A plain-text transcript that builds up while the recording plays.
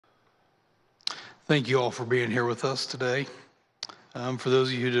Thank you all for being here with us today. For those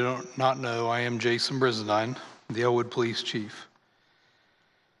of you who do not know, I am Jason Brizendine, the Elwood Police Chief.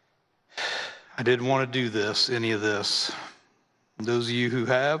 I didn't want to do any of this. Those of you who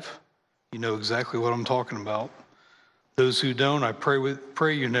have, you know exactly what I'm talking about. Those who don't, I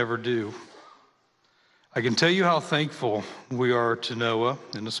pray you never do. I can tell you how thankful we are to Noah,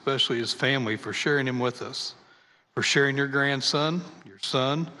 and especially his family, for sharing him with us, for sharing your grandson, your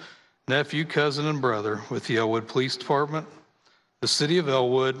son, nephew, cousin, and brother with the Elwood Police Department, the city of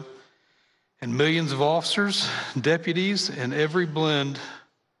Elwood, and millions of officers, deputies, and every blend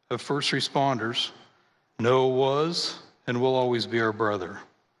of first responders. Noah was and will always be our brother.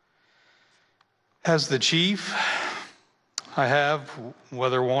 As the chief, I have,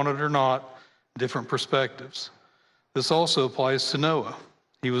 whether wanted or not, different perspectives. This also applies to Noah.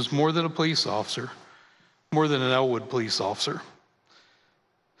 He was more than a police officer, more than an Elwood police officer.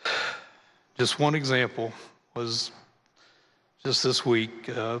 Just one example was just this week,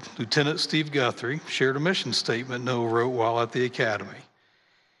 Lieutenant Steve Guthrie shared a mission statement Noah wrote while at the academy.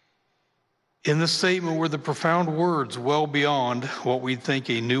 In the statement were the profound words well beyond what we'd think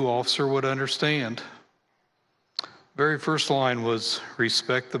a new officer would understand. Very first line was,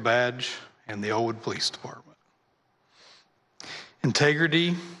 "Respect the badge and the Elwood Police Department."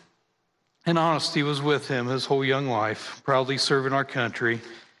 Integrity and honesty was with him his whole young life, proudly serving our country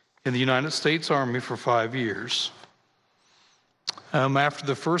in the United States Army for 5 years. After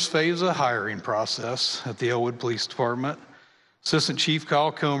the first phase of the hiring process at the Elwood Police Department, Assistant Chief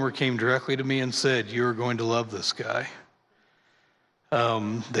Kyle Comer came directly to me and said, "You're going to love this guy."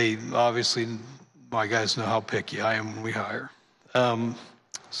 They obviously, my guys know how picky I am when we hire.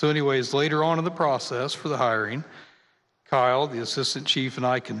 So anyways, later on in the process for the hiring, Kyle, the Assistant Chief, and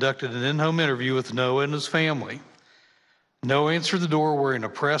I conducted an in-home interview with Noah and his family. Noah answered the door wearing a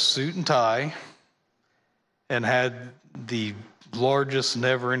pressed suit and tie and had the largest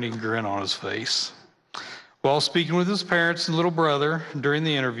never-ending grin on his face. While speaking with his parents and little brother during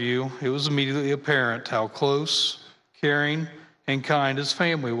the interview, it was immediately apparent how close, caring, and kind his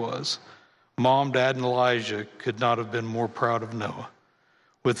family was. Mom, Dad, and Elijah could not have been more proud of Noah.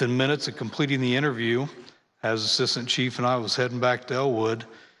 Within minutes of completing the interview, as Assistant Chief and I was heading back to Elwood,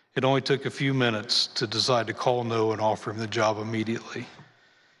 it only took a few minutes to decide to call Noah and offer him the job immediately.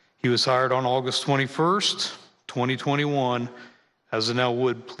 He was hired on August 21st, 2021, as an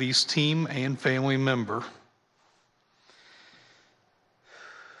Elwood police team and family member.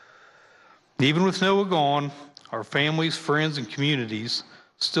 Even with Noah gone, our families, friends, and communities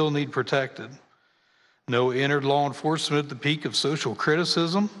still need protected. Noah entered law enforcement at the peak of social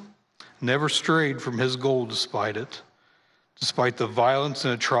criticism, never strayed from his goal despite it. Despite the violence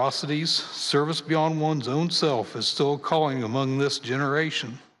and atrocities, service beyond one's own self is still a calling among this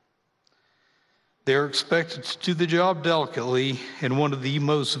generation. They are expected to do the job delicately in one of the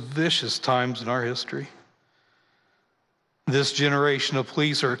most vicious times in our history. This generation of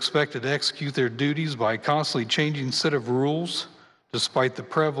police are expected to execute their duties by a constantly changing set of rules, despite the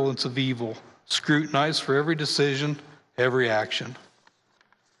prevalence of evil, scrutinized for every decision, every action.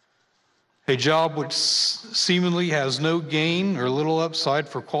 A job which seemingly has no gain or little upside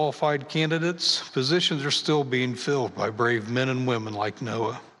for qualified candidates, positions are still being filled by brave men and women like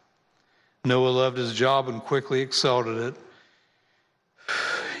Noah. Noah loved his job and quickly excelled at it.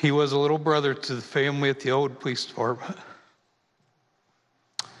 He was a little brother to the family at the Elwood Police Department.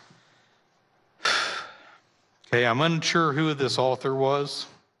 Okay, I'm unsure who this author was,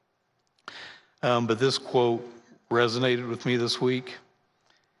 but this quote resonated with me this week.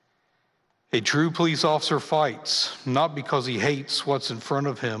 A true police officer fights, not because he hates what's in front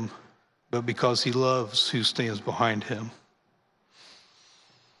of him, but because he loves who stands behind him.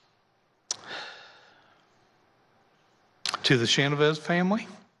 To the Shahnavaz family,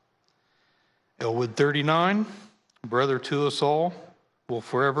 Elwood 39, brother to us all, will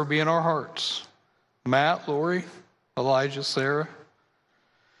forever be in our hearts. Matt, Lori, Elijah, Sarah,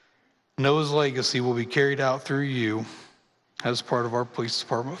 Noah's legacy will be carried out through you as part of our police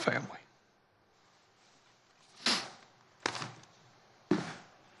department family.